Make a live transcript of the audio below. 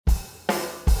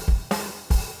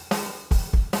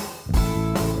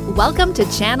Welcome to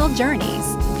Channel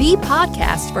Journeys, the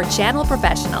podcast for channel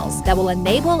professionals that will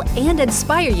enable and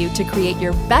inspire you to create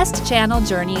your best channel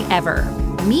journey ever.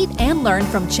 Meet and learn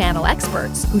from channel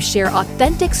experts who share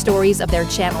authentic stories of their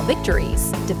channel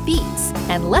victories, defeats,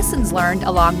 and lessons learned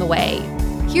along the way.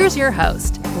 Here's your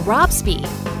host, Rob Spee,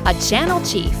 a channel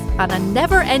chief on a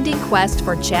never-ending quest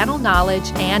for channel knowledge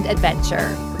and adventure.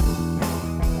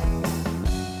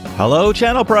 Hello,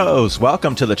 channel pros.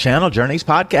 Welcome to the Channel Journeys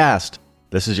podcast.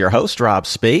 This is your host, Rob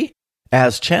Spee.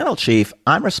 As channel chief,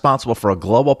 I'm responsible for a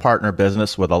global partner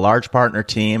business with a large partner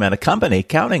team and a company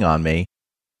counting on me.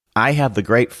 I have the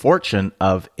great fortune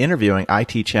of interviewing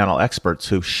IT channel experts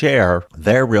who share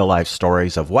their real-life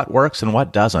stories of what works and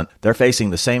what doesn't. They're facing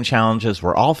the same challenges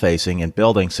we're all facing in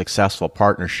building successful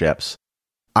partnerships.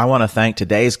 I want to thank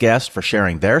today's guest for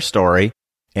sharing their story,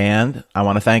 and I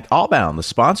want to thank Allbound, the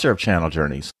sponsor of Channel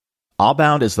Journeys.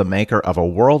 Allbound is the maker of a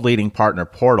world-leading partner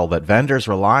portal that vendors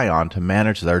rely on to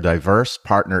manage their diverse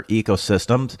partner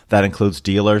ecosystems that includes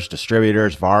dealers,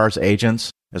 distributors, VARs, agents,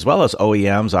 as well as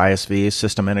OEMs, ISVs,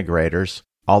 system integrators,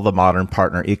 all the modern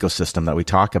partner ecosystem that we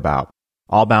talk about.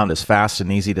 Allbound is fast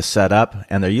and easy to set up,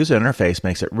 and their user interface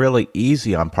makes it really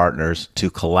easy on partners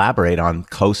to collaborate on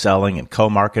co-selling and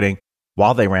co-marketing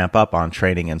while they ramp up on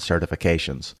training and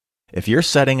certifications. If you're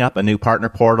setting up a new partner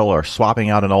portal or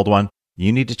swapping out an old one,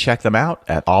 you need to check them out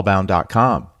at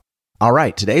allbound.com. All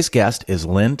right, today's guest is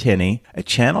Lynn Tinney, a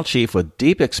channel chief with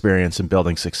deep experience in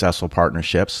building successful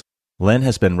partnerships. Lynn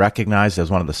has been recognized as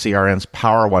one of the CRN's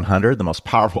Power 100, the most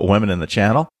powerful women in the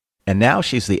channel, and now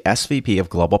she's the SVP of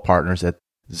Global Partners at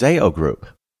Zayo Group.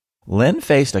 Lynn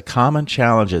faced a common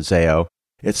challenge at Zayo.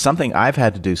 It's something I've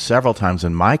had to do several times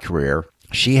in my career.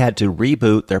 She had to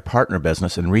reboot their partner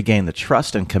business and regain the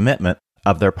trust and commitment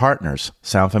of their partners.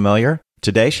 Sound familiar?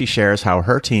 Today, she shares how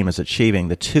her team is achieving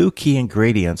the two key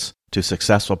ingredients to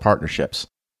successful partnerships: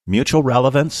 mutual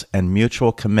relevance and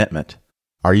mutual commitment.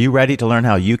 Are you ready to learn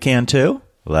how you can too?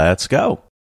 Let's go.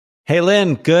 Hey,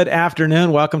 Lynn, good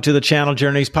afternoon. Welcome to the Channel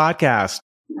Journeys podcast.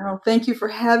 Oh, thank you for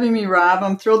having me, Rob.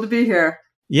 I'm thrilled to be here.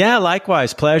 Yeah,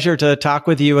 likewise. Pleasure to talk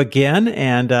with you again,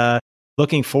 and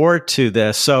looking forward to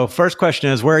this. So first question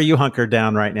is, where are you hunkered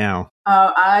down right now?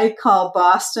 I call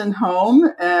Boston home,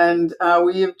 and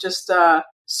we have just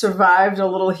survived a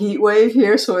little heat wave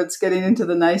here, so it's getting into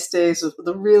the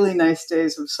really nice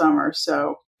days of summer.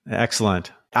 So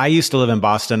excellent. I used to live in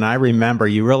Boston. I remember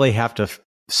you really have to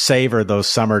savor those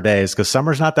summer days because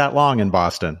summer's not that long in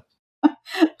Boston.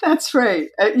 That's right.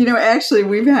 Actually,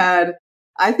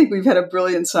 I think we've had a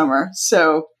brilliant summer.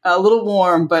 So a little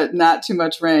warm, but not too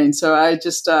much rain. So I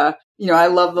just, I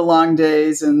love the long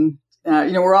days, and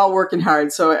we're all working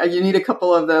hard. So you need a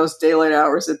couple of those daylight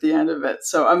hours at the end of it.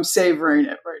 So I'm savoring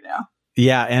it right now.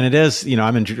 Yeah. And it is,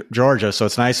 I'm in Georgia, so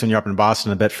it's nice when you're up in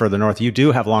Boston a bit further north. You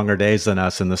do have longer days than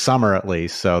us in the summer, at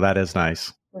least. So that is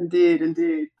nice.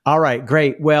 Indeed. All right,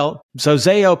 great. Well, so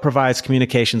Zayo provides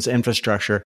communications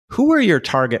infrastructure. Who are your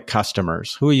target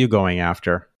customers? Who are you going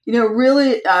after?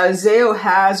 Really, Zayo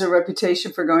has a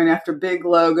reputation for going after big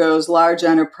logos, large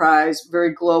enterprise,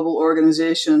 very global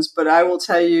organizations. But I will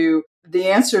tell you, the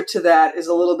answer to that is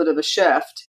a little bit of a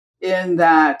shift in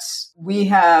that we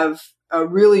have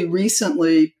really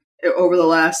recently, over the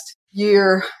last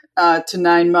year to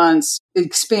 9 months,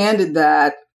 expanded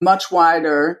that much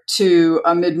wider to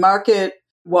a mid-market,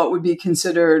 what would be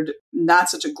considered not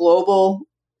such a global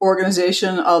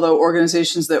organization, although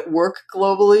organizations that work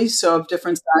globally, so of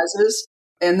different sizes.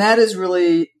 And that is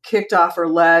really kicked off or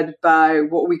led by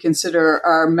what we consider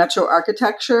our Metro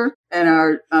architecture and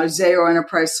our Zayo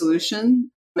Enterprise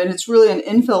solution. And it's really an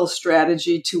infill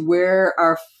strategy to where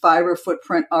our fiber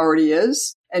footprint already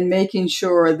is, and making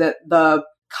sure that the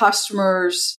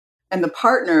customers and the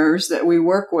partners that we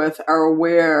work with are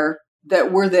aware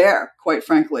that we're there, quite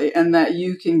frankly, and that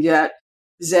you can get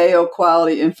Zayo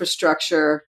quality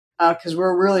infrastructure because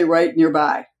we're really right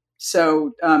nearby.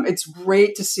 So it's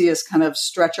great to see us kind of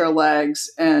stretch our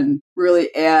legs and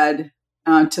really add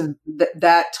to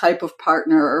that type of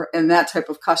partner and that type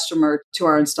of customer to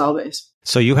our install base.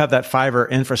 So you have that fiber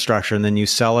infrastructure, and then you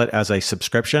sell it as a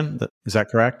subscription. Is that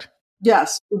correct?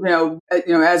 Yes,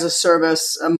 as a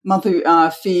service, a monthly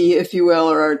fee, if you will,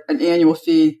 or an annual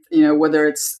fee. Whether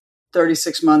it's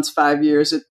 36 months, 5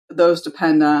 years, those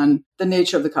depend on the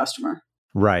nature of the customer.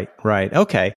 Right.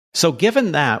 Okay. So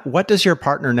given that, what does your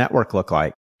partner network look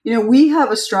like? We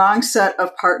have a strong set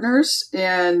of partners,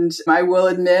 and I will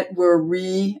admit we're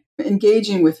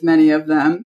re-engaging with many of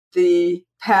them. The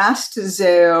past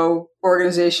Zayo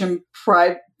organization,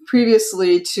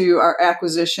 previously to our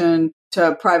acquisition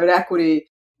to private equity,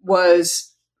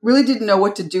 was really didn't know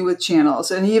what to do with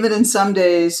channels. And even in some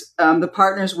days, the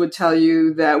partners would tell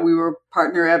you that we were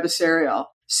partner adversarial.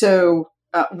 So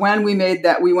when we made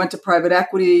that, we went to private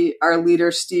equity. Our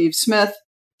leader, Steve Smith,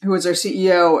 who was our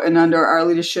CEO, and under our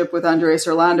leadership with Andres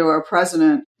Orlando, our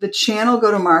president, the channel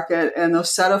go-to-market and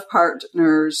those set of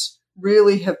partners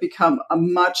really have become a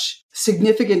much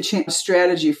significant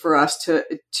strategy for us to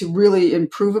really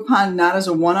improve upon, not as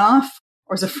a one-off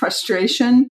or as a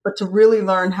frustration, but to really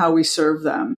learn how we serve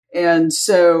them. And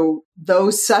so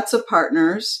those sets of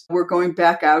partners we're going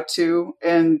back out to,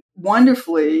 and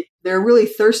wonderfully, they're really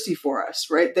thirsty for us,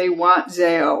 right? They want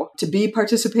Zayo to be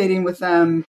participating with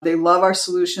them. They love our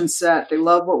solution set. They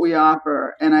love what we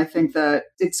offer. And I think that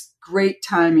it's great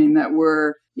timing that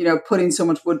we're, putting so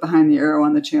much wood behind the arrow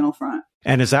on the channel front.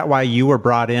 And is that why you were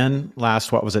brought in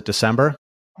last, December?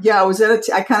 Yeah,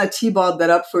 I kind of T-balled that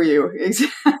up for you.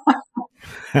 Exactly.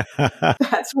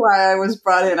 That's why I was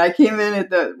brought in. I came in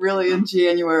in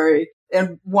January.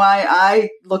 And why I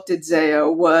looked at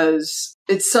Zayo was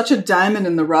it's such a diamond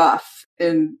in the rough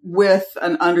and with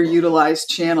an underutilized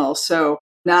channel. So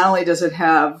not only does it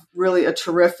have really a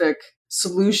terrific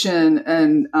solution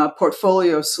and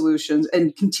portfolio of solutions,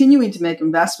 and continuing to make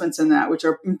investments in that, which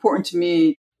are important to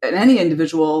me and any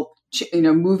individual,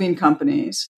 moving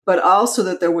companies, but also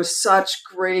that there was such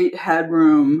great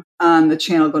headroom on the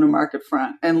channel go-to-market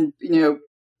front. And,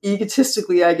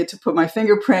 egotistically, I get to put my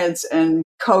fingerprints and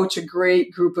coach a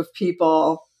great group of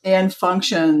people and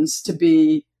functions to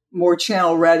be more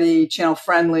channel ready, channel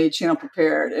friendly, channel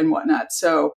prepared, and whatnot.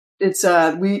 So it's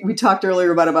we talked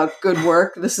earlier about good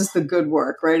work. This is the good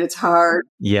work, right? It's hard,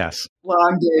 yes,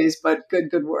 long days, but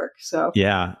good work. So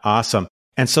yeah, awesome.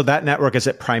 And so that network, is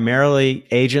it primarily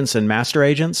agents and master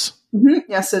agents? Mm-hmm.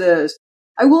 Yes, it is.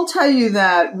 I will tell you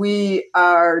that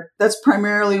that's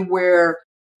primarily where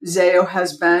Zayo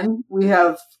has been. We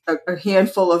have a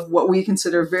handful of what we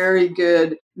consider very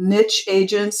good niche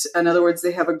agents. In other words,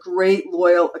 they have a great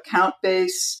loyal account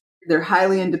base. They're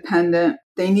highly independent.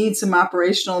 They need some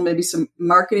operational, maybe some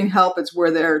marketing help. It's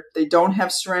where they don't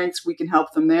have strengths. We can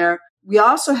help them there. We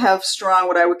also have strong,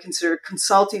 what I would consider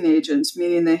consulting agents,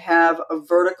 meaning they have a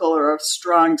vertical or a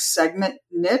strong segment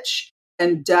niche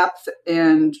and depth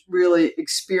and really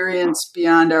experience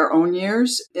beyond our own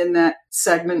years in that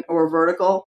segment or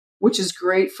vertical, which is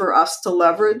great for us to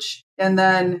leverage. And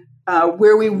then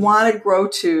where we want to grow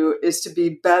to is to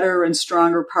be better and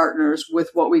stronger partners with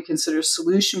what we consider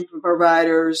solution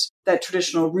providers, that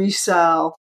traditional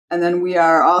resell. And then we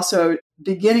are also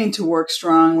beginning to work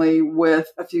strongly with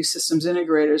a few systems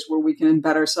integrators where we can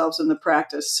embed ourselves in the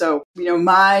practice. So,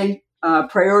 my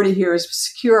priority here is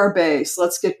secure our base.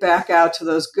 Let's get back out to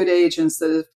those good agents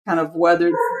that have kind of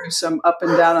weathered through some up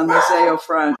and down on the Zayo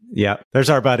front. Yeah, there's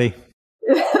our buddy.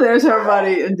 There's our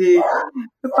buddy, indeed.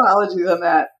 Apologies on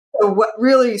that. So what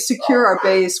really secure our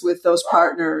base with those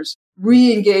partners,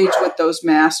 re-engage with those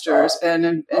masters. And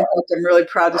in fact, I'm really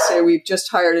proud to say we've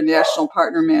just hired a national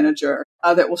partner manager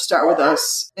that will start with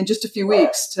us in just a few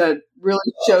weeks to really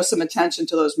show some attention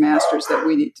to those masters that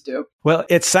we need to do. Well,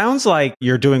 it sounds like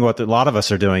you're doing what a lot of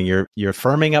us are doing. You're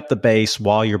firming up the base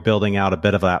while you're building out a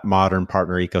bit of that modern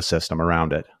partner ecosystem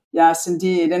around it. Yes,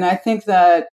 indeed. And I think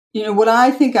that, what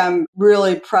I think I'm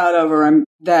really proud of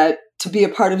that to be a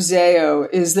part of Zayo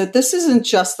is that this isn't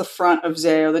just the front of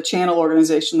Zayo, the channel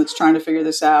organization that's trying to figure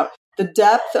this out. The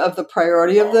depth of the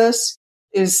priority of this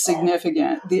is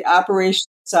significant. The operation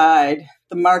side,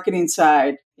 the marketing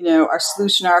side, our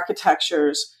solution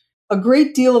architectures, a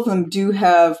great deal of them do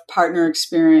have partner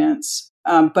experience.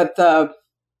 But the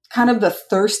kind of the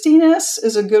thirstiness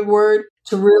is a good word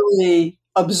to really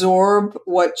absorb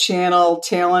what channel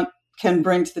talent can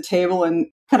bring to the table and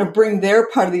kind of bring their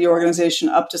part of the organization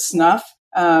up to snuff.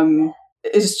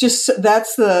 Is just,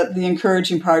 that's the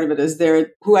encouraging part of it, is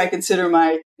who I consider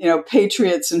my,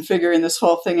 patriots in figuring this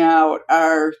whole thing out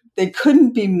they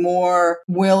couldn't be more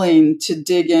willing to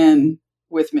dig in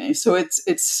with me. So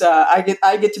I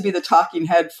get to be the talking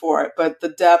head for it, but the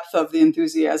depth of the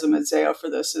enthusiasm at Zayo for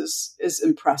this is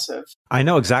impressive. I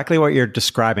know exactly what you're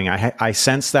describing. I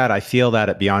sense that. I feel that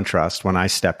at Beyond Trust when I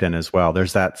stepped in as well.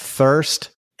 There's that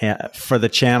thirst for the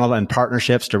channel and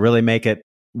partnerships to really make it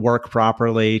work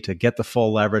properly, to get the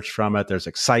full leverage from it. There's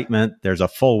excitement. There's a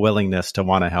full willingness to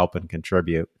want to help and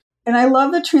contribute. And I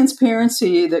love the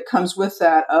transparency that comes with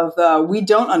that of we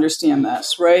don't understand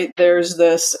this, right? There's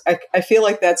this, I feel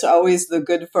like that's always the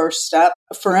good first step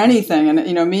for anything.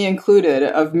 And, me included,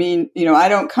 I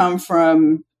don't come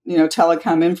from,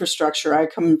 telecom infrastructure. I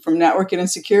come from networking and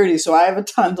security. So I have a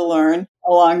ton to learn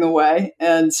along the way.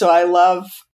 And so I love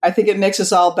I think it makes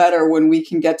us all better when we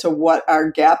can get to what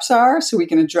our gaps are so we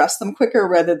can address them quicker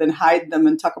rather than hide them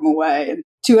and tuck them away. And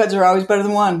two heads are always better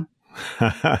than one.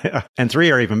 And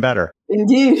three are even better.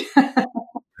 Indeed.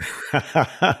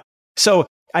 So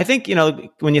I think,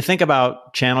 when you think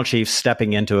about channel chiefs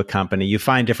stepping into a company, you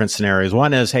find different scenarios.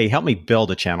 One is, hey, help me build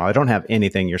a channel. I don't have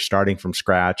anything. You're starting from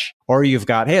scratch. Or you've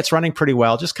got, hey, it's running pretty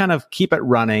well. Just kind of keep it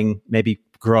running, maybe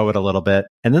grow it a little bit.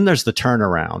 And then there's the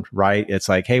turnaround, right? It's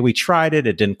like, hey, we tried it.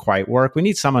 It didn't quite work. We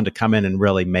need someone to come in and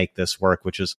really make this work,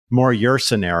 which is more your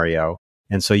scenario.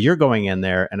 And so you're going in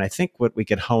there. And I think what we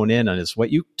could hone in on is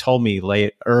what you told me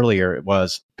earlier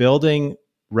was building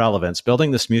relevance,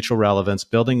 building this mutual relevance,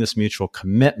 building this mutual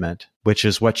commitment, which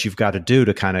is what you've got to do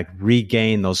to kind of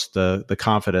regain the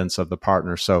confidence of the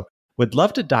partner. So would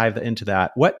love to dive into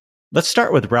that. Let's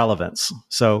start with relevance.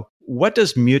 So what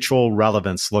does mutual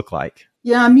relevance look like?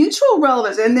 Yeah, mutual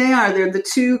relevance. And they're the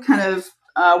two kind of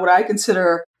what I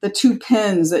consider the two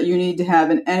pins that you need to have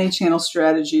in any channel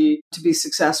strategy to be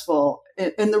successful.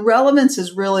 And the relevance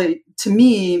is really, to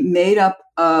me, made up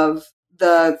of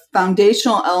the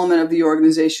foundational element of the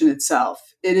organization itself.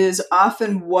 It is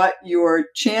often what your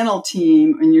channel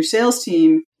team and your sales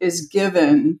team is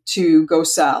given to go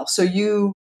sell. So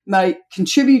you might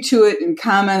contribute to it and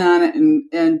comment on it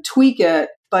and tweak it,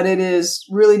 but it is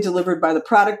really delivered by the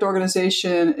product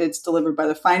organization. It's delivered by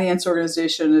the finance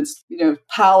organization. It's,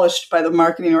 polished by the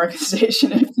marketing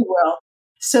organization, if you will.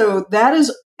 So that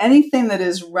is anything that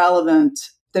is relevant,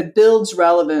 that builds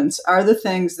relevance, are the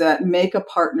things that make a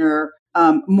partner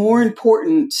more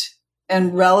important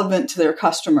and relevant to their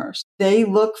customers. They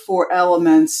look for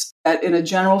elements that, in a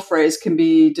general phrase, can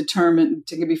be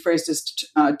phrased as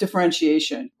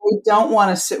differentiation. We don't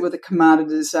want to sit with a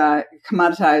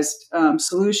commoditized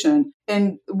solution.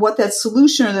 And what that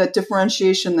solution or that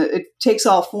differentiation, that it takes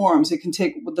all forms. It can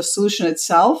take the solution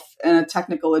itself and a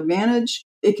technical advantage.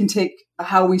 It can take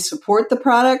how we support the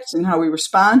product and how we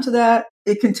respond to that.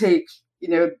 It can take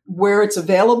where it's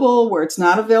available, where it's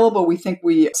not available. We think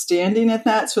we are standing at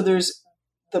that. So there's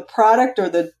the product or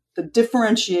the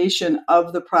differentiation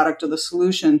of the product or the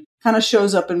solution kind of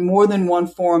shows up in more than one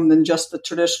form than just the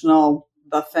traditional,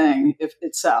 the thing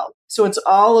itself. So it's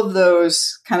all of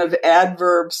those kind of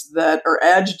adverbs that are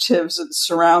adjectives that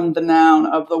surround the noun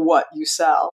of the what you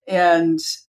sell. And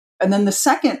then the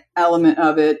second element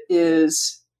of it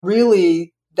is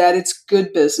really that it's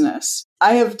good business.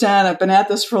 I've been at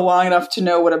this for long enough to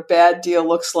know what a bad deal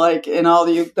looks like. And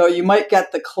though you might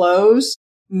get the close,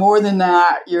 more than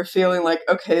that, you're feeling like,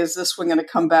 okay, is this one going to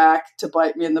come back to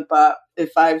bite me in the butt?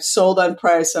 If I've sold on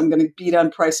price, I'm going to beat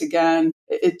on price again.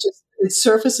 It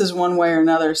surfaces one way or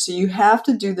another. So you have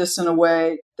to do this in a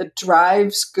way that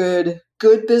drives good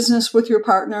business with your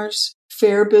partners,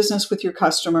 fair business with your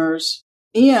customers,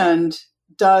 and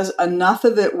does enough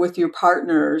of it with your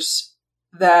partners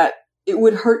that it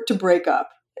would hurt to break up.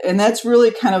 And that's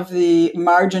really kind of the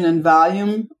margin and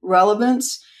volume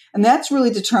relevance. And that's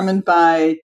really determined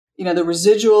by, the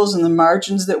residuals and the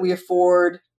margins that we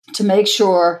afford to make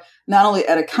sure not only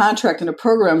at a contract and a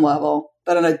program level,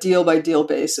 but on a deal by deal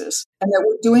basis. And that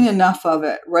we're doing enough of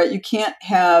it, right? You can't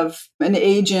have an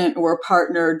agent or a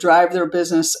partner drive their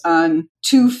business on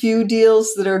too few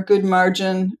deals that are good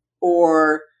margin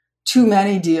or too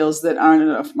many deals that aren't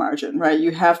enough margin, right?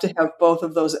 You have to have both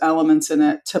of those elements in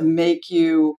it to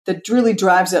that really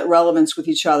drives that relevance with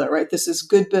each other, right? This is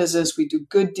good business. We do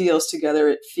good deals together.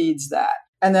 It feeds that.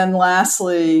 And then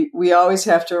lastly, we always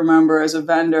have to remember as a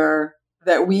vendor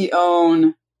that we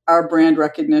own our brand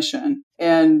recognition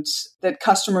and that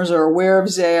customers are aware of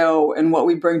Zayo and what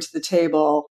we bring to the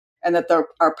table, and that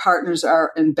our partners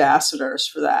are ambassadors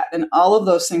for that. And all of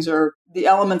those things are the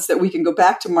elements that we can go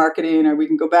back to marketing or we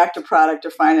can go back to product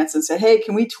or finance and say, hey,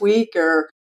 can we tweak or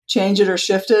change it or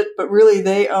shift it? But really,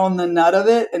 they own the nut of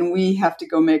it, and we have to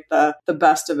go make the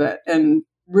best of it. And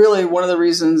really, one of the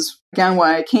reasons, again,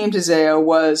 why I came to Zayo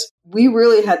was we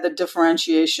really had the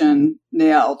differentiation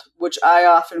nailed, which I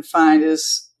often find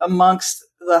is amongst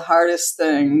the hardest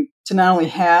thing to not only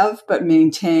have, but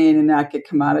maintain and not get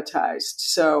commoditized.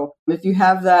 So if you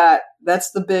have that, that's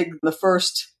the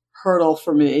first hurdle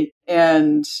for me.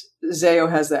 And Zayo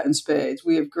has that in spades.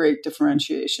 We have great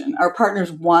differentiation. Our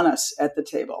partners want us at the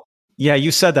table. Yeah,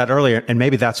 you said that earlier, and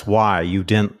maybe that's why you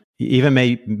didn't, even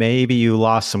maybe you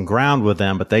lost some ground with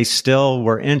them, but they still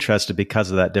were interested because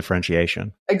of that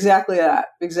differentiation. Exactly that.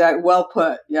 Well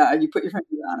put. Yeah, you put your finger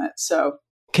on it. So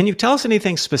can you tell us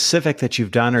anything specific that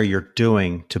you've done or you're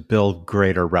doing to build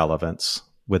greater relevance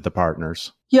with the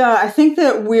partners? Yeah, I think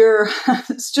that we're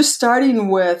just starting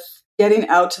with getting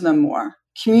out to them more,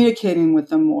 communicating with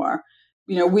them more.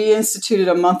 We instituted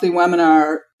a monthly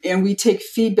webinar and we take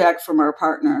feedback from our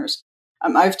partners.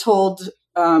 I've told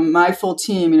my full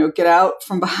team, get out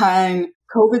from behind.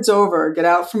 COVID's over. Get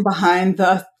out from behind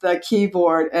the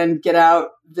keyboard and get out,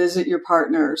 visit your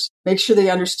partners. Make sure they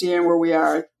understand where we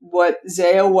are. What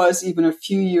Zayo was even a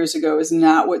few years ago is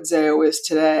not what Zayo is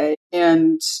today.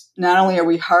 And not only are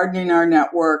we hardening our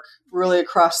network really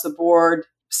across the board,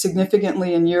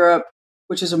 significantly in Europe,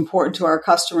 which is important to our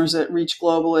customers that reach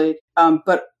globally,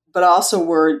 but also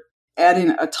we're adding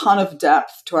a ton of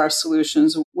depth to our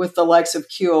solutions with the likes of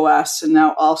QoS and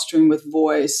now Allstream with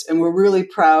voice. And we're really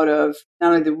proud of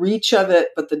not only the reach of it,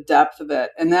 but the depth of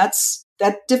it. And that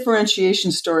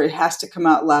differentiation story has to come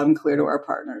out loud and clear to our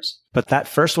partners. But that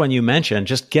first one you mentioned,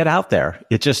 just get out there.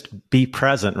 It just be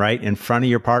present, right, in front of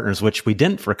your partners, which we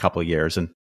didn't for a couple of years. And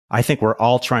I think we're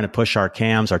all trying to push our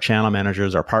CAMs, our channel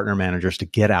managers, our partner managers to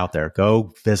get out there,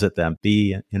 go visit them,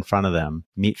 be in front of them,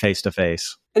 meet face to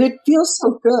face. And it feels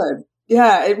so good.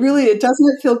 Yeah, it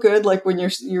doesn't feel good like when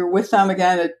you're with them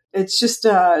again. It's just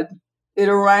it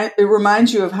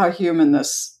reminds you of how human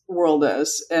this world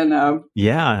is. And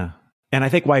yeah. And I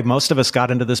think why most of us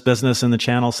got into this business in the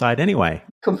channel side anyway.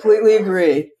 Completely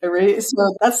agree.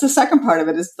 So that's the second part of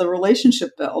it is the relationship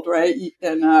build, right?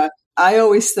 And I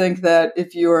always think that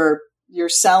if you're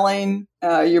selling,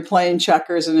 you're playing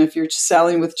checkers. And if you're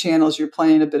selling with channels, you're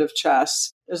playing a bit of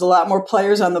chess. There's a lot more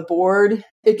players on the board.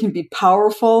 It can be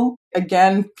powerful.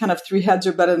 Again, kind of 3 heads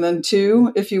are better than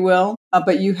 2, if you will.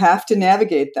 But you have to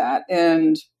navigate that.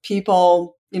 And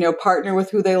people, partner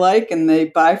with who they like and they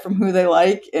buy from who they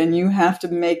like. And you have to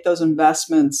make those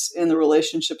investments in the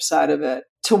relationship side of it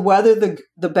to weather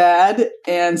the bad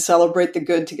and celebrate the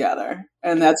good together.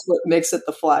 And that's what makes it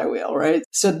the flywheel, right?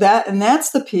 So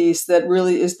that's the piece that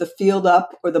really is the field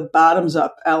up or the bottoms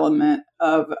up element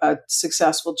of a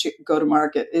successful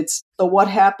go-to-market. It's the what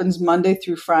happens Monday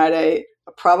through Friday,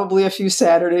 probably a few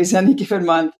Saturdays any given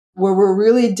month, where we're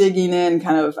really digging in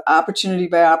kind of opportunity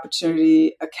by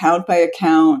opportunity, account by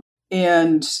account,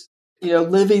 and,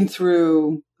 living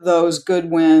through those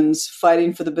good wins,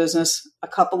 fighting for the business, a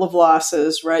couple of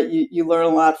losses, right? You learn a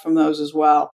lot from those as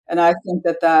well. And I think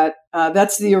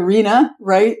that's the arena,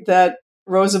 right, that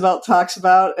Roosevelt talks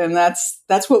about. And that's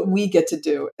what we get to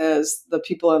do as the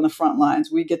people on the front lines.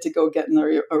 We get to go get in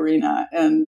the arena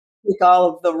and take all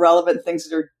of the relevant things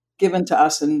that are given to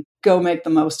us and go make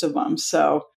the most of them.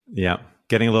 So yeah,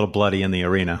 getting a little bloody in the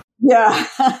arena. Yeah.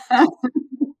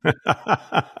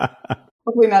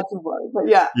 Hopefully not too bloody, but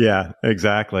yeah. Yeah,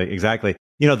 exactly.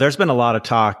 There's been a lot of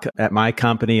talk at my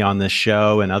company on this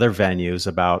show and other venues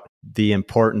about the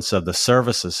importance of the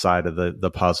services side of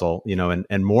the puzzle,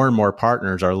 and more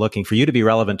partners are looking for you to be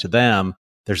relevant to them.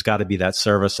 There's got to be that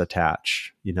service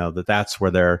attach, that's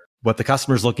where what the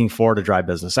customer's looking for to drive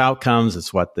business outcomes.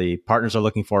 It's what the partners are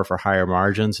looking for higher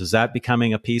margins. Is that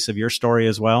becoming a piece of your story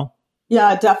as well?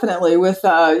 Yeah, definitely. With,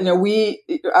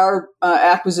 our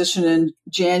acquisition in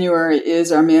January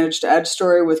is our managed edge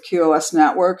story with QoS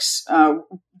Networks.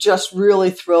 Just really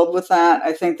thrilled with that.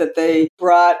 I think that they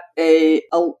brought a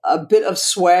bit of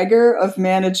swagger of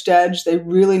managed edge. They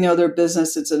really know their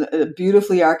business. It's a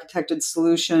beautifully architected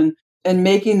solution. And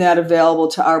making that available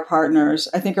to our partners.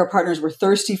 I think our partners were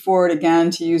thirsty for it,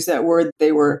 again, to use that word.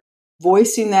 They were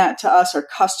voicing that to us. Our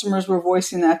customers were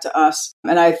voicing that to us.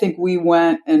 And I think we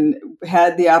went and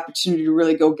had the opportunity to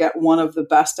really go get one of the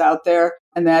best out there.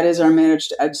 And that is our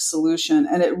managed edge solution.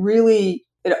 And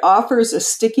it offers a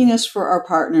stickiness for our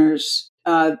partners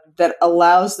that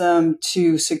allows them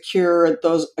to secure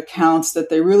those accounts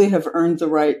that they really have earned the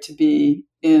right to be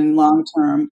in long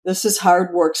term. This is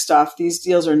hard work stuff. These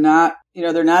deals are not,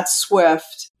 they're not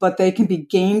swift, but they can be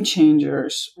game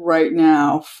changers right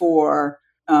now for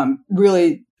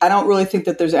really. I don't really think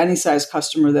that there's any size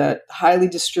customer that highly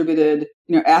distributed,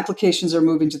 applications are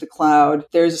moving to the cloud.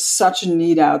 There's such a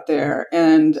need out there.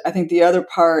 And I think the other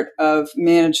part of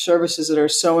managed services that are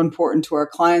so important to our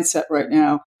client set right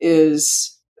now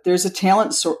is there's a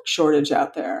talent shortage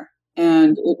out there.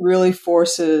 And it really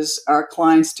forces our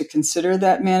clients to consider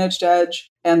that managed edge.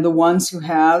 And the ones who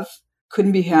have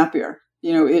couldn't be happier.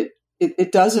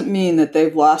 It doesn't mean that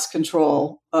they've lost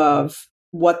control of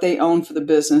what they own for the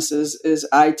business is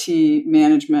IT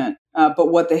management.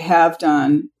 But what they have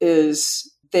done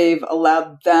is they've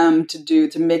allowed them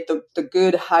to make the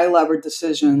good high lever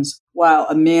decisions while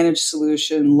a managed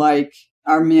solution like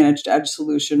our managed edge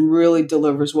solution really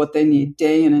delivers what they need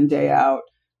day in and day out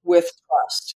with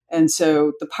trust. And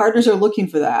so the partners are looking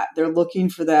for that. They're looking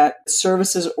for that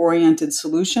services-oriented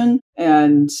solution.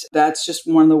 And that's just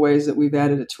one of the ways that we've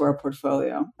added it to our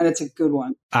portfolio. And it's a good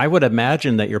one. I would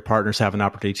imagine that your partners have an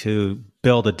opportunity to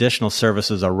build additional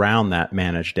services around that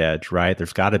managed edge, right?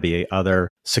 There's got to be other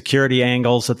security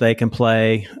angles that they can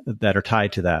play that are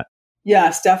tied to that.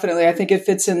 Yes, definitely. I think it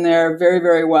fits in there very,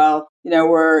 very well.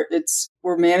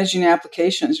 We're managing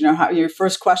applications. How your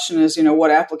first question is, what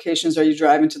applications are you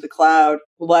driving to the cloud?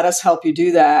 Let us help you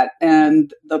do that.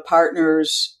 And the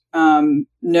partners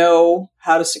know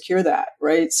how to secure that,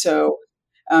 right? So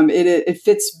it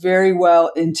fits very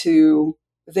well into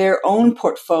their own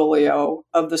portfolio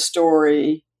of the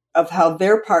story of how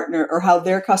their partner or how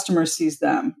their customer sees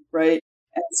them, right?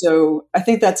 And so I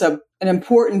think that's an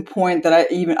important point that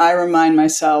I remind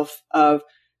myself of.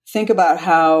 Think about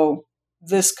how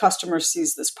this customer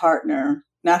sees this partner,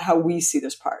 not how we see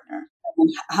this partner. And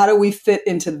how do we fit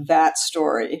into that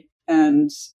story?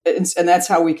 And that's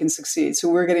how we can succeed. So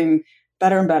we're getting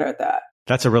better and better at that.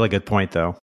 That's a really good point,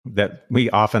 though, that we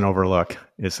often overlook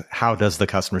is how does the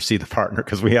customer see the partner?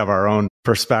 Because we have our own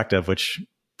perspective, which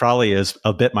probably is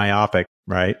a bit myopic,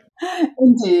 right?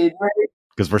 Indeed, right.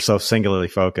 Because we're so singularly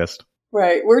focused.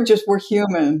 Right. We're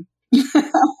human.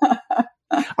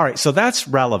 All right. So that's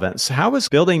relevance. How is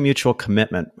building mutual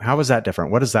commitment? How is that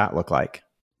different? What does that look like?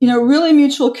 Really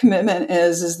mutual commitment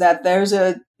is that there's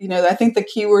I think the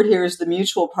key word here is the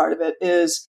mutual part of it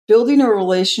is building a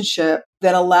relationship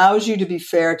that allows you to be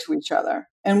fair to each other.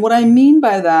 And what I mean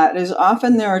by that is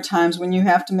often there are times when you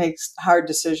have to make hard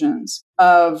decisions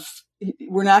of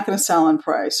we're not going to sell on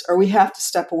price, or we have to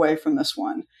step away from this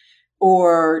one,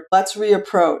 or let's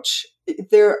reapproach.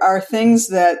 There are things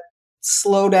that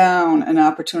slow down an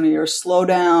opportunity or slow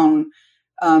down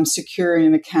securing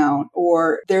an account,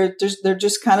 or they're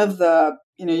just kind of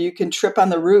you can trip on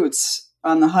the roots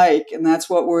on the hike, and that's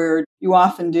what you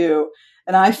often do.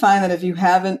 And I find that if you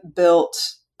haven't built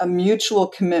a mutual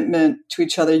commitment to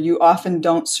each other, you often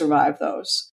don't survive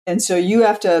those. And so you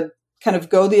have to kind of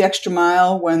go the extra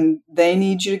mile when they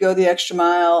need you to go the extra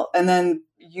mile, and then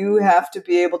you have to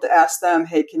be able to ask them,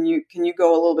 hey, can you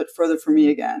go a little bit further for me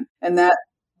again? And that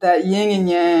yin and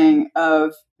yang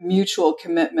of mutual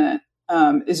commitment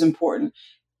is important.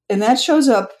 And that shows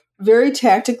up very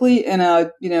tactically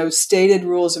in stated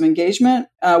rules of engagement,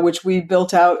 which we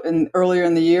built out earlier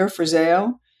in the year for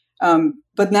Zayo.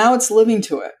 But now it's living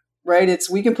to it, right?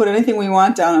 We can put anything we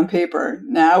want down on paper.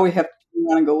 Now we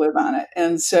want to go live on it.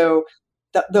 And so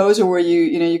those are where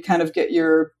you kind of get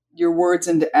your words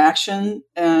into action,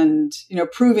 and,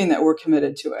 proving that we're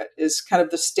committed to it is kind of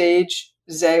the stage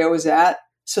Zayo is at,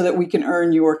 so that we can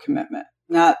earn your commitment.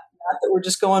 Not that we're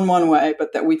just going one way,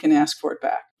 but that we can ask for it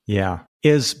back. Yeah.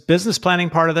 Is business planning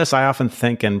part of this? I often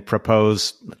think and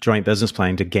propose joint business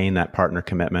planning to gain that partner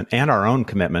commitment and our own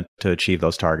commitment to achieve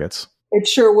those targets. It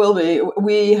sure will be.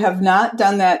 We have not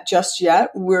done that just yet.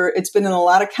 It's been in a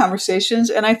lot of conversations,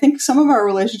 and I think some of our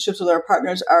relationships with our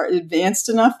partners are advanced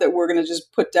enough that we're going to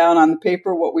just put down on the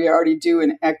paper what we already do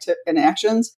in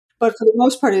actions. But for the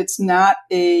most part, it's not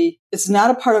a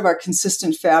part of our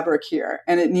consistent fabric here,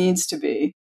 and it needs to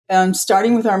be. And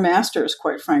starting with our masters,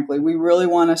 quite frankly, we really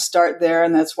want to start there,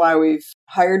 and that's why we've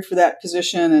hired for that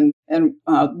position and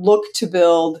look to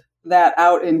build that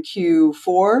out in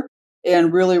Q4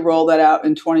 and really roll that out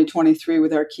in 2023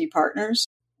 with our key partners.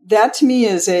 That to me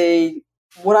is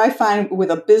what I find with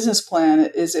a business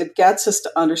plan is it gets us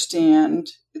to understand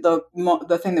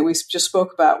the thing that we just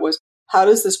spoke about was, how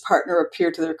does this partner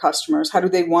appear to their customers? How do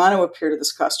they want to appear to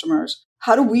these customers?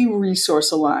 How do we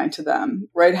resource align to them,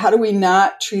 right? How do we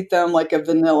not treat them like a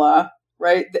vanilla,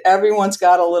 right? Everyone's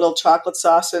got a little chocolate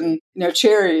sauce and,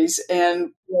 cherries, and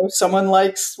someone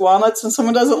likes walnuts and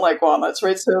someone doesn't like walnuts,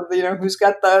 right? So, who's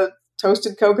got the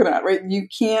toasted coconut, right? You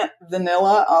can't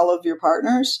vanilla all of your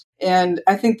partners. And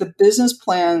I think the business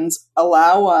plans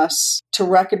allow us to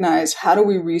recognize how do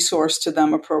we resource to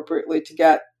them appropriately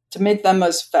to make them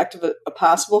as effective as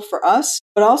possible for us,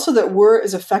 but also that we're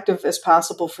as effective as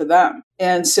possible for them.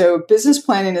 And so business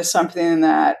planning is something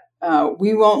that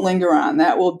we won't linger on.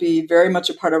 That will be very much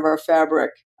a part of our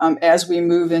fabric as we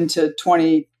move into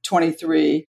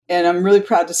 2023. And I'm really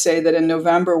proud to say that in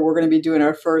November, we're going to be doing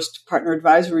our first partner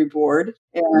advisory board.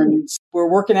 And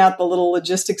we're working out the little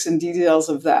logistics and details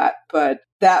of that. But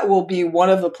that will be one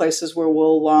of the places where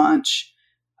we'll launch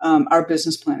our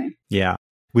business planning. Yeah.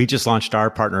 We just launched our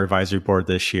partner advisory board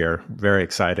this year. Very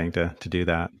exciting to do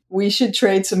that. We should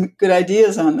trade some good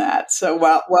ideas on that. So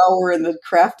while we're in the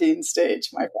crafting stage,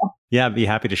 Michael. Yeah, I'd be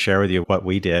happy to share with you what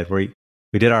we did. We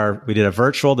did a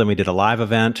virtual, then we did a live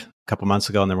event a couple months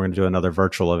ago, and then we're going to do another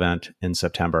virtual event in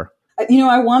September.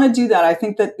 I want to do that. I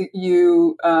think that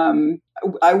we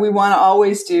want to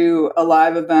always do a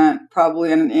live event,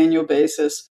 probably on an annual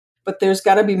basis, but there's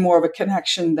got to be more of a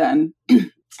connection than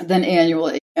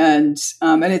annually. And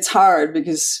it's hard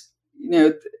because,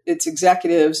 it's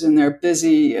executives and they're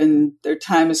busy and their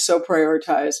time is so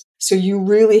prioritized. So you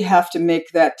really have to make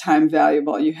that time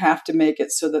valuable. You have to make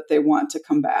it so that they want to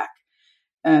come back.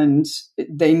 And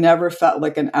they never felt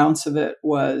like an ounce of it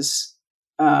was,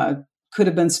 could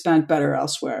have been spent better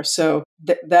elsewhere. So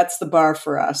that's the bar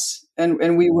for us.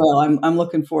 And we will. I'm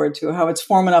looking forward to how it's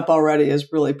forming up already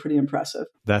is really pretty impressive.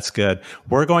 That's good.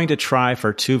 We're going to try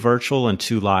for 2 virtual and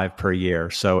 2 live per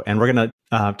year. And we're going to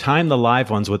time the live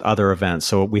ones with other events.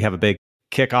 So we have a big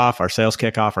kickoff, our sales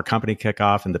kickoff, our company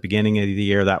kickoff in the beginning of the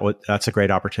year. That's a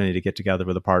great opportunity to get together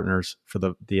with the partners for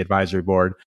the advisory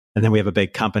board. And then we have a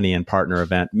big company and partner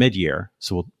event mid-year.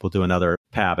 So we'll do another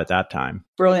PAB at that time.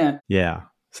 Brilliant. Yeah.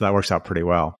 So that works out pretty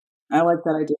well. I like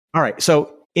that idea. All right.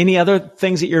 So any other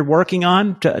things that you're working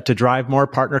on to drive more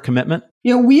partner commitment?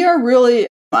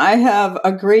 I have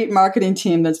a great marketing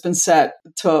team that's been set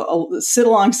to sit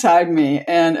alongside me.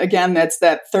 And again, that's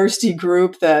that thirsty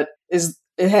group that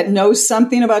knows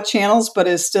something about channels, but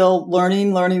is still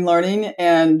learning.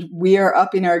 And we are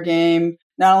upping our game,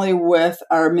 not only with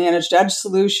our managed edge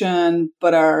solution,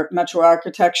 but our metro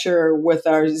architecture with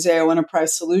our Zayo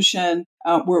Enterprise solution.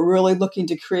 We're really looking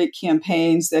to create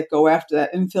campaigns that go after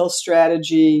that infill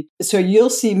strategy. So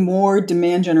you'll see more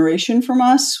demand generation from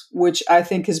us, which I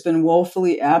think has been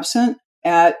woefully absent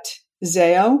at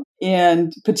Zayo,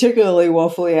 and particularly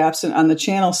woefully absent on the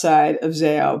channel side of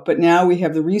Zayo. But now we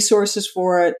have the resources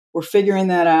for it. We're figuring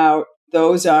that out.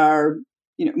 Those are,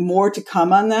 more to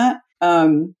come on that.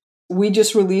 We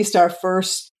just released our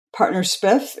first partner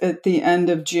spiff at the end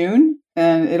of June,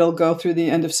 and it'll go through the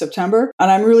end of September.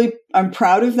 And I'm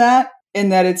proud of that, in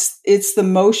that it's the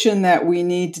motion that we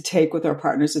need to take with our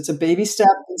partners. It's a baby step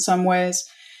in some ways,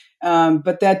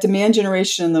 but that demand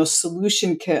generation and those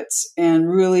solution kits and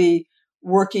really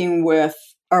working with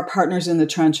our partners in the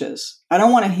trenches. I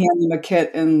don't want to hand them a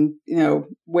kit and,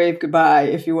 wave goodbye,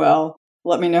 if you will.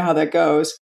 Let me know how that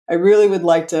goes. I really would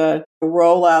like to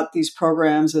roll out these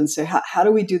programs and say, how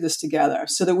do we do this together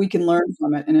so that we can learn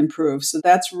from it and improve? So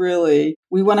that's really,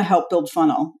 we want to help build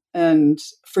funnel and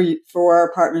for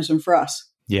our partners and for us.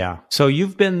 Yeah. So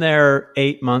you've been there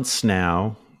 8 months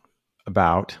now,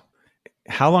 about.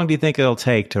 How long do you think it'll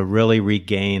take to really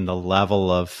regain the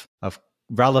level of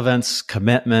relevance,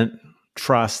 commitment,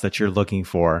 trust that you're looking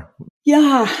for?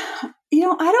 Yeah.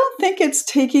 I don't think it's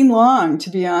taking long, to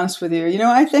be honest with you.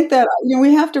 I think that,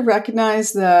 we have to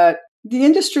recognize that the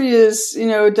industry is,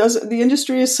 the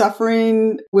industry is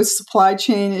suffering with supply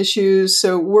chain issues.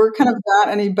 So we're kind of not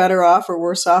any better off or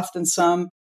worse off than some.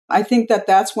 I think that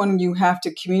that's when you have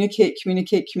to communicate.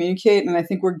 And I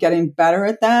think we're getting better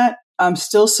at that.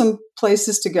 Still some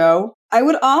places to go. I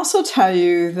would also tell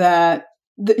you that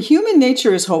the human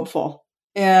nature is hopeful.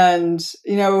 And,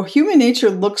 human nature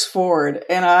looks forward.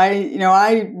 And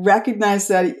I recognize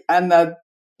that on the,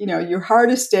 your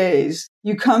hardest days,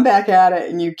 you come back at it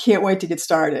and you can't wait to get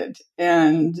started.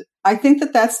 And I think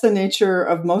that that's the nature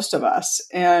of most of us.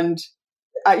 And,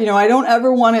 I don't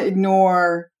ever want to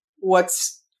ignore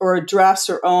or address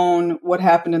or own what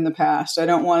happened in the past. I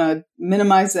don't want to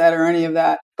minimize that or any of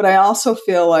that. But I also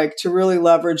feel like to really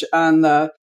leverage on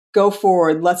the go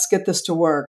forward, let's get this to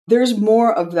work. There's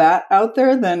more of that out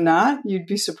there than not. You'd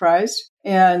be surprised.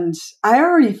 And I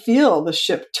already feel the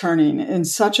ship turning in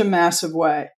such a massive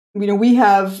way. We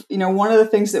have, one of the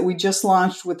things that we just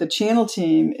launched with the channel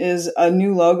team is a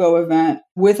new logo event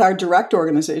with our direct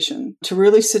organization to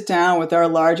really sit down with our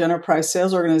large enterprise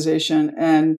sales organization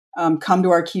and come to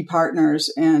our key partners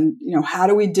and, how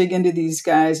do we dig into these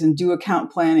guys and do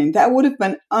account planning? That would have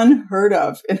been unheard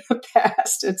of in the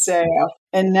past at Zayo.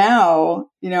 And now,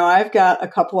 I've got a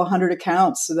couple of hundred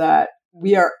accounts that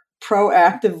we are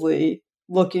proactively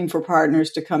looking for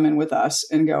partners to come in with us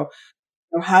and go,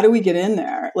 how do we get in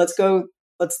there?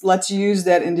 Let's use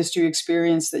that industry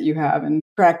experience that you have and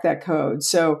crack that code.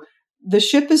 So the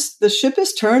ship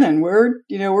is turning. We're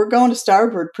going to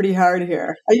starboard pretty hard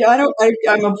here.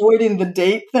 I'm avoiding the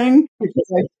date thing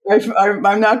because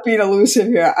I'm not being elusive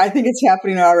here. I think it's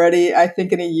happening already. I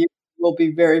think in a year we'll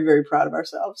be very, very proud of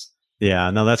ourselves. Yeah,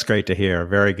 no, that's great to hear.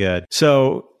 Very good.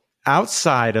 So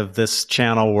outside of this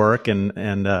channel work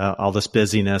and all this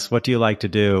busyness, what do you like to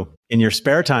do in your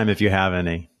spare time, if you have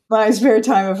any? My spare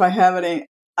time, if I have any,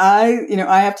 I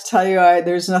have to tell you,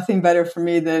 there's nothing better for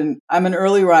me than I'm an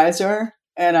early riser,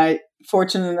 and I'm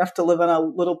fortunate enough to live on a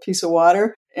little piece of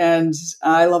water. And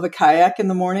I love a kayak in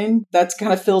the morning. That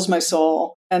kind of fills my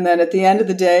soul. And then at the end of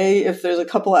the day, if there's a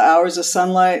couple of hours of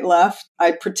sunlight left,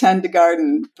 I pretend to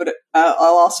garden. But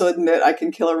I'll also admit I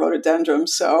can kill a rhododendron.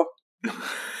 So I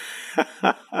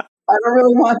don't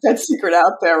really want that secret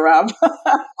out there, Rob.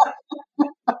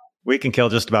 We can kill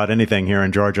just about anything here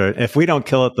in Georgia. If we don't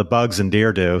kill it, the bugs and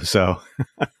deer do. So,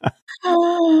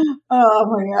 oh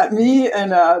my God, me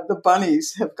and the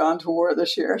bunnies have gone to war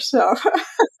this year. So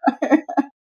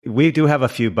we do have a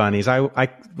few bunnies. I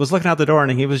was looking out the door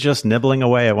and he was just nibbling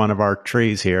away at one of our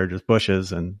trees here, just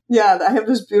bushes. And yeah, I have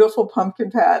this beautiful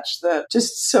pumpkin patch that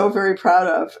just so very proud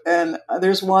of. And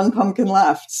there's one pumpkin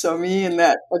left. So me and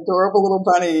that adorable little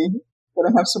bunny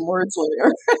going to have some words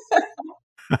later.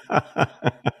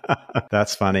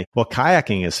 That's funny. Well,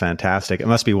 kayaking is fantastic. It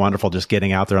must be wonderful just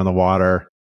getting out there on the water,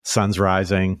 sun's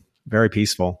rising, very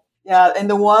peaceful. Yeah, and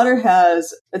the water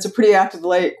it's a pretty active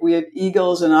lake. We have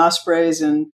eagles and ospreys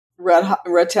and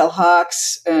red-tailed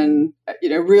hawks, and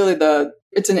really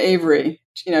it's an Avery,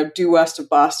 due west of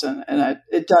Boston, and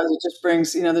it just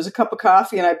brings, there's a cup of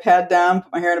coffee and I pad down,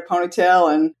 put my hair in a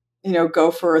ponytail, and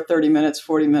go for 30 minutes,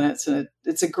 40 minutes, and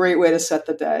it's a great way to set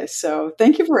the day. So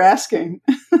thank you for asking.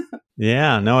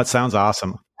 Yeah, no, it sounds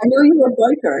awesome. I know you're a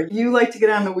biker. You like to get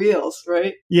on the wheels,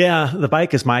 right? Yeah, the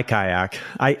bike is my kayak.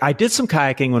 I did some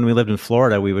kayaking when we lived in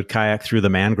Florida. We would kayak through the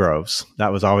mangroves.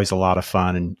 That was always a lot of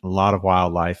fun and a lot of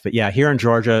wildlife. But yeah, here in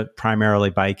Georgia,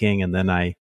 primarily biking, and then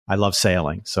I love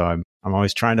sailing. So I'm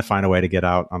always trying to find a way to get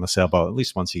out on the sailboat at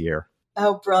least once a year.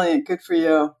 Oh, brilliant. Good for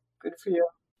you. Good for you.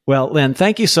 Well, Lynn,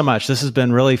 thank you so much. This has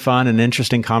been really fun and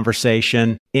interesting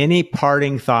conversation. Any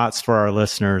parting thoughts for our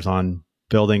listeners on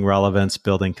building relevance,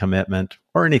 building commitment,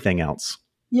 or anything else?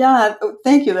 Yeah,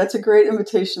 thank you. That's a great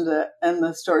invitation to end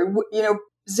the story.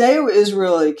 Zayo is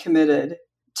really committed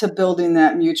to building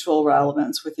that mutual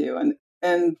relevance with you.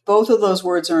 And both of those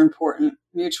words are important,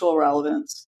 mutual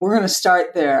relevance. We're going to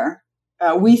start there.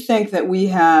 We think that we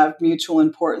have mutual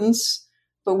importance,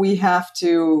 but we have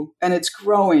to, and it's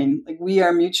growing, like we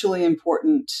are mutually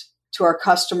important to our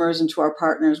customers and to our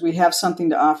partners. We have something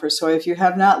to offer. So if you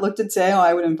have not looked at Zayo,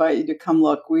 I would invite you to come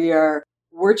look. We're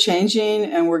changing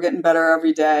and we're getting better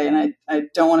every day. And I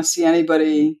don't want to see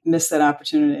anybody miss that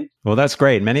opportunity. Well, that's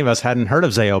great. Many of us hadn't heard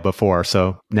of Zayo before.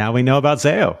 So now we know about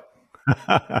Zayo.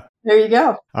 There you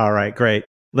go. All right, great.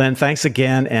 Lynn, thanks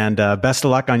again. And best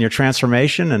of luck on your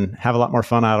transformation and have a lot more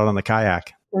fun out on the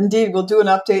kayak. Indeed. We'll do an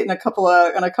update in a couple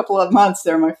of months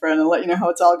there, my friend, and let you know how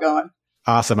it's all going.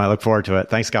 Awesome. I look forward to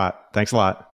it. Thanks, Scott. Thanks a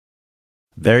lot.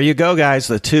 There you go, guys.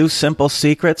 The 2 simple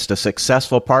secrets to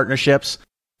successful partnerships: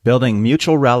 building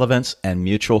mutual relevance and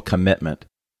mutual commitment.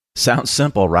 Sounds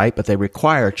simple, right? But they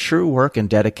require true work and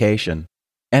dedication.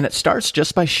 And it starts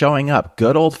just by showing up.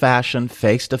 Good old-fashioned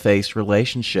face-to-face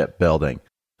relationship building.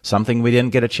 Something we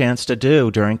didn't get a chance to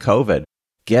do during COVID.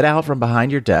 Get out from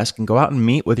behind your desk and go out and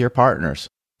meet with your partners.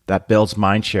 That builds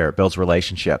mindshare, it builds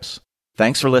relationships.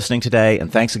 Thanks for listening today,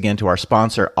 and thanks again to our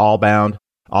sponsor, Allbound.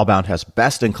 Allbound has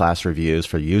best-in-class reviews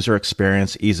for user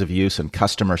experience, ease of use, and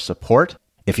customer support.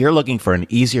 If you're looking for an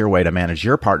easier way to manage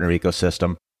your partner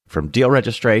ecosystem, from deal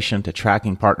registration to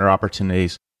tracking partner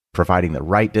opportunities, providing the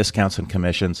right discounts and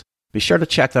commissions, be sure to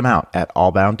check them out at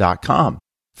allbound.com.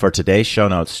 For today's show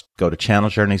notes, go to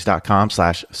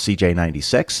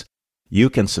channeljourneys.com/CJ96. You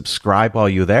can subscribe while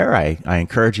you're there. I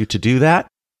encourage you to do that.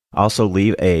 Also,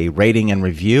 leave a rating and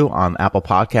review on Apple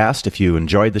Podcast if you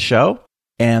enjoyed the show.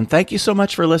 And thank you so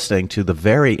much for listening to the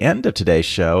very end of today's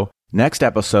show. Next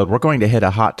episode, we're going to hit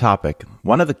a hot topic,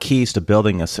 one of the keys to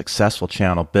building a successful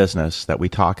channel business that we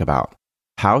talk about: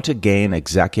 how to gain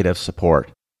executive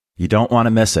support. You don't want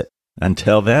to miss it.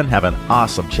 Until then, have an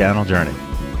awesome channel journey.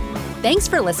 Thanks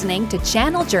for listening to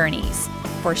Channel Journeys.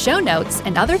 For show notes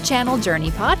and other Channel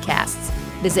Journey podcasts,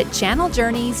 visit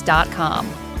channeljourneys.com.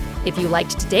 If you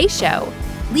liked today's show,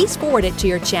 please forward it to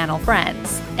your channel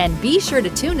friends. And be sure to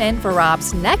tune in for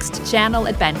Rob's next channel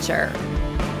adventure.